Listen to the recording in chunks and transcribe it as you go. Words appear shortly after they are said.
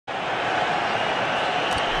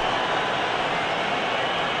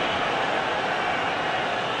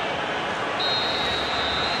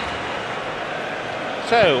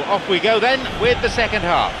So, off we go then with the second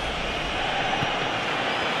half.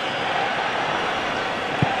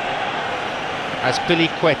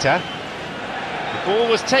 Azpilicueta. The ball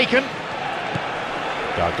was taken.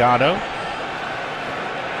 Gargano.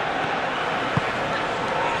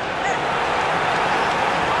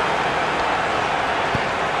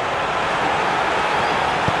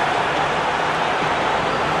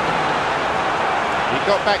 He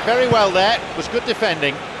got back very well there. It was good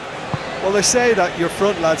defending. Well, they say that your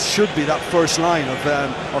front lads should be that first line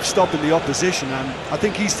of stopping the opposition, and I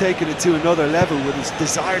think he's taken it to another level with his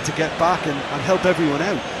desire to get back and help everyone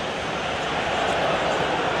out.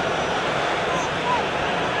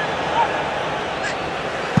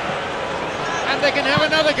 And they can have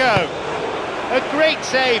another go. A great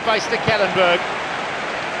save by Stekelenburg.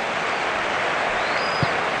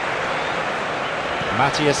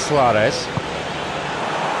 Matias Suarez.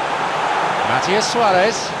 Matias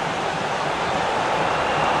Suarez.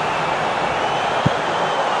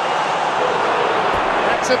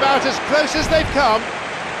 That's about as close as they've come.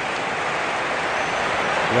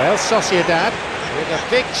 Real Sociedad with a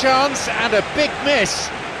big chance and a big miss.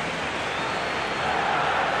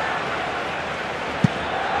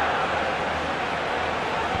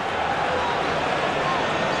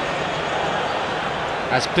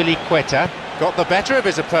 Azpilicueta got the better of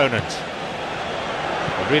his opponent.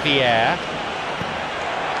 Riviere.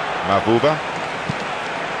 Mavuba.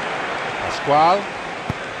 Pascual.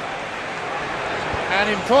 An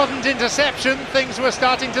important interception, things were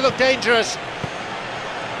starting to look dangerous.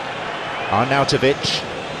 Arnautovic.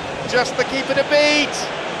 Just the keeper to beat.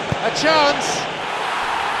 A chance.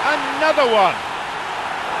 Another one.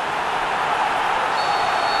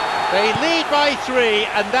 They lead by 3,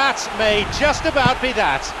 and that may just about be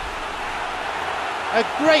that. A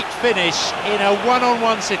great finish in a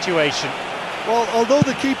one-on-one situation. Well, although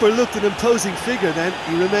the keeper looked an imposing figure then,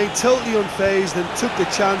 he remained totally unfazed and took the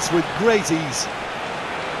chance with great ease.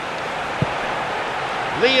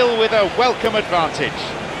 Lille with a welcome advantage.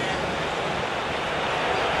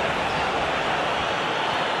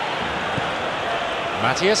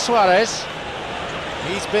 Matias Suarez.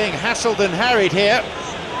 He's being hassled and harried here.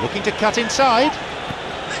 Looking to cut inside.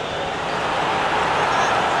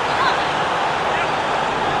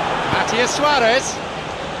 Matias Suarez.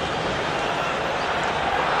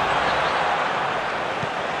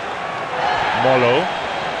 Molo.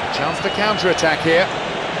 A chance to counter-attack here.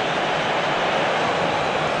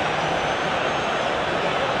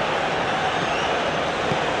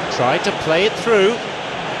 Tried to play it through.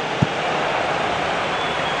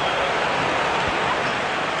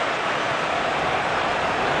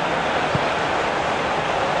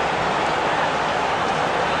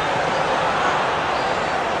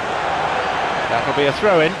 That'll be a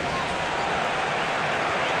throw-in.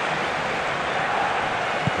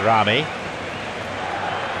 Rami.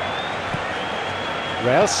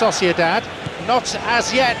 Real Sociedad, not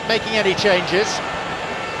as yet making any changes.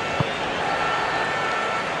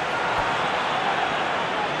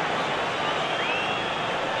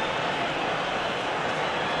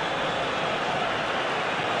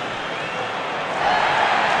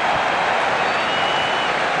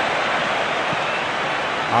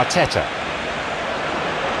 Arteta.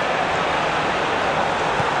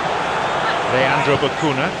 Leandro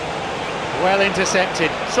Bacuna, well intercepted,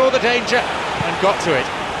 saw the danger and got to it.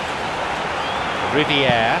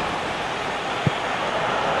 Riviere.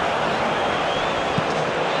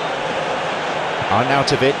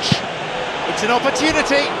 Arnautovic. It's an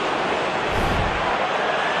opportunity.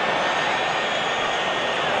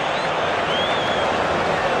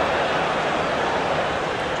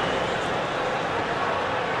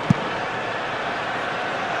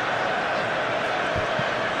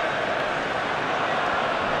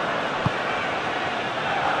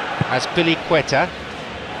 Azpilicueta.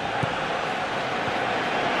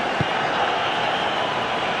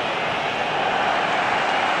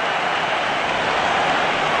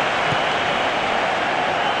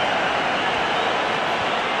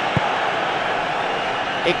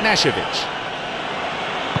 Ignashevich.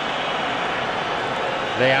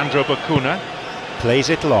 Leandro Bacuna plays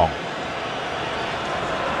it long.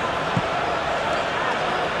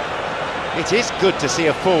 It is good to see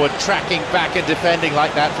a forward tracking back and defending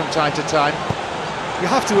like that from time to time. You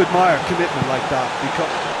have to admire commitment like that because...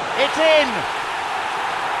 It's in!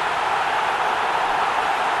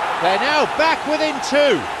 They're now back within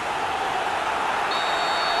 2.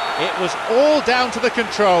 It was all down to the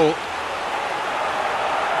control.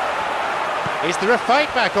 Is there a fight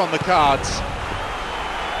back on the cards?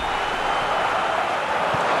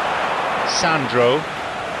 Sandro.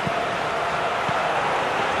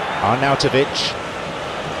 Arnautovic.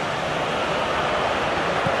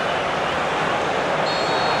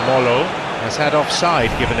 Molo has had offside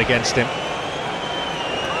given against him.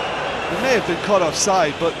 He may have been caught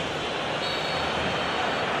offside, but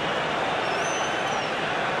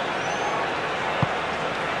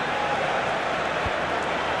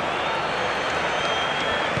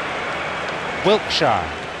Wiltshire.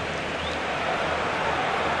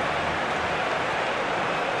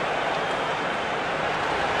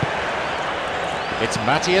 It's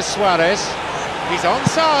Matias Suarez. He's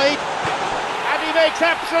onside. And he makes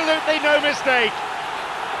absolutely no mistake.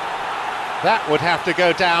 That would have to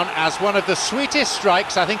go down as one of the sweetest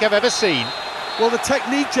strikes I think I've ever seen. well, the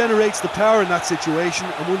technique generates the power in that situation,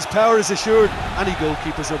 and once power is assured, any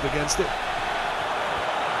goalkeeper's up against it.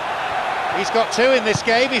 He's got 2 in this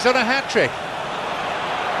game. He's on a hat-trick.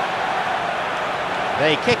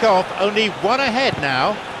 They kick off only 1 ahead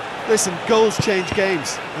now. Listen, goals change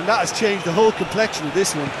games, and that has changed the whole complexion of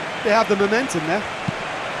this one. They have the momentum now.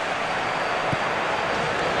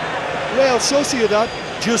 Real Sociedad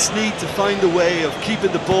just need to find a way of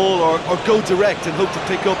keeping the ball or go direct and hope to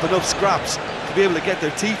pick up enough scraps to be able to get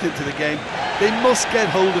their teeth into the game. They must get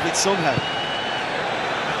hold of it somehow.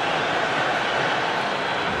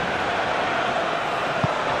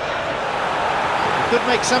 Could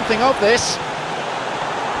make something of this.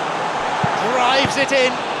 Drives it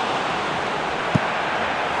in.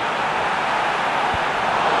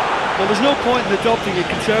 Well, there's no point in adopting a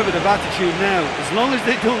conservative attitude now. As long as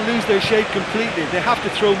they don't lose their shape completely, they have to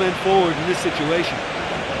throw men forward in this situation.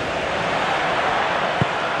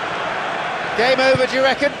 Game over, do you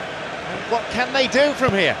reckon? And what can they do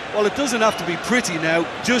from here? Well, it doesn't have to be pretty now,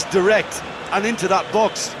 just direct and into that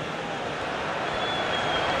box.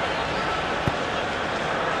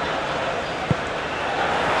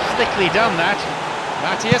 Slickly done that.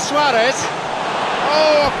 Matias Suarez.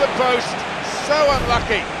 Oh, off the post. So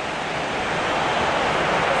unlucky.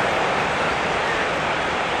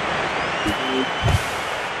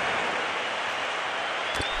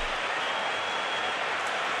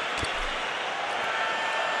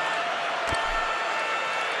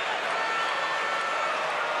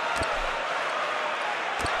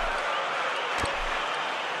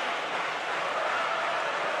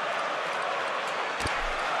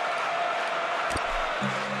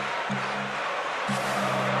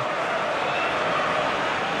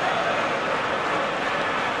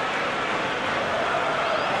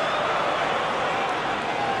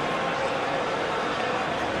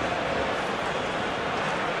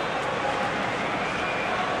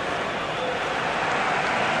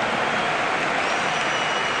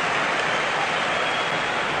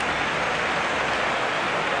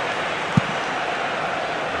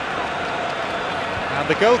 And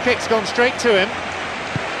the goal kick's gone straight to him.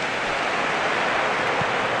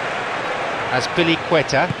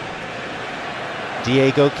 Azpilicueta.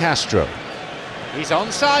 Diego Castro. He's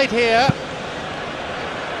onside here.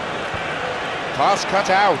 Pass cut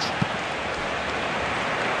out.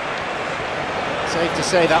 Safe to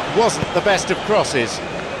say that wasn't the best of crosses.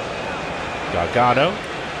 Gargano.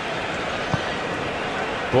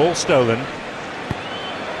 Ball stolen.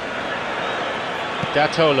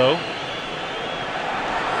 Datolo.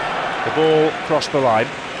 The ball crossed the line.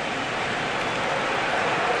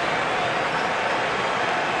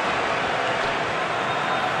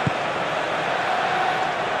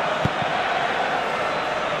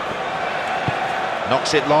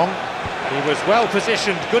 Knocks it long. He was well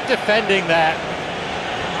positioned, good defending there.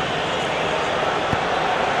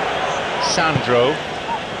 Sandro.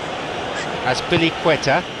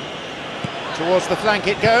 Azpilicueta. Towards the flank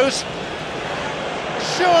it goes.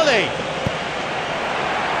 Surely!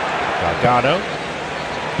 Gargano.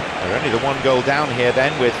 They're only the 1 goal down here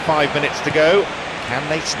then with 5 minutes to go. Can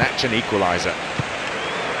they snatch an equaliser?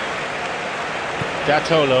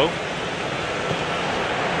 Datolo.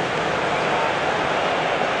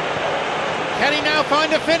 Can he now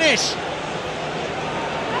find a finish?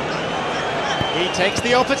 He takes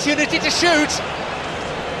the opportunity to shoot.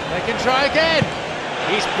 They can try again.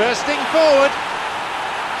 He's bursting forward.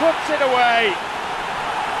 Puts it away.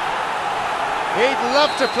 He'd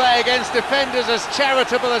love to play against defenders as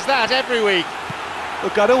charitable as that every week.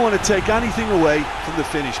 Look, I don't want to take anything away from the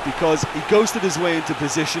finish because he ghosted his way into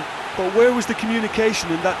position, but where was the communication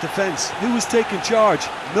in that defence? Who was taking charge?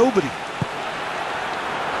 Nobody.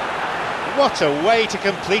 What a way to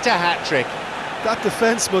complete a hat-trick. That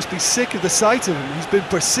defence must be sick of the sight of him. He's been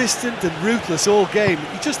persistent and ruthless all game.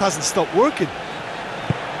 He just hasn't stopped working.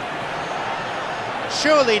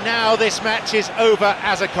 Surely now this match is over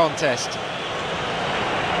as a contest.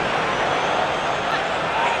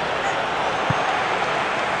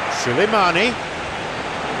 Suleimani.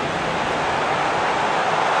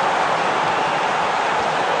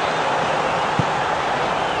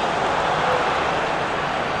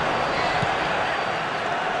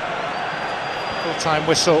 half-time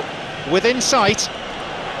whistle within sight.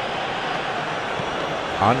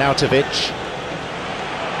 Arnautovic.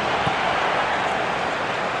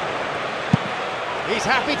 He's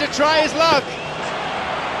happy to try his luck.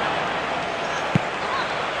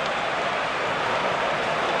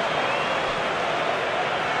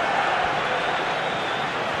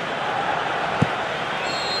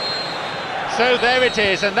 So there it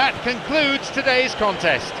is, and that concludes today's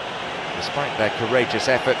contest. Despite their courageous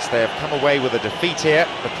efforts, they have come away with a defeat here.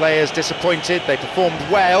 The players disappointed, they performed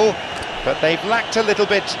well, but they've lacked a little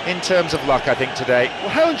bit in terms of luck, I think, today. Well,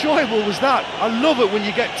 how enjoyable was that? I love it when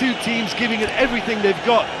you get two teams giving it everything they've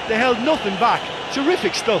got. They held nothing back.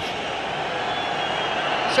 Terrific stuff.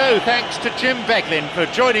 So thanks to Jim Beglin for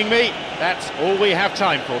joining me. That's all we have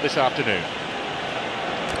time for this afternoon.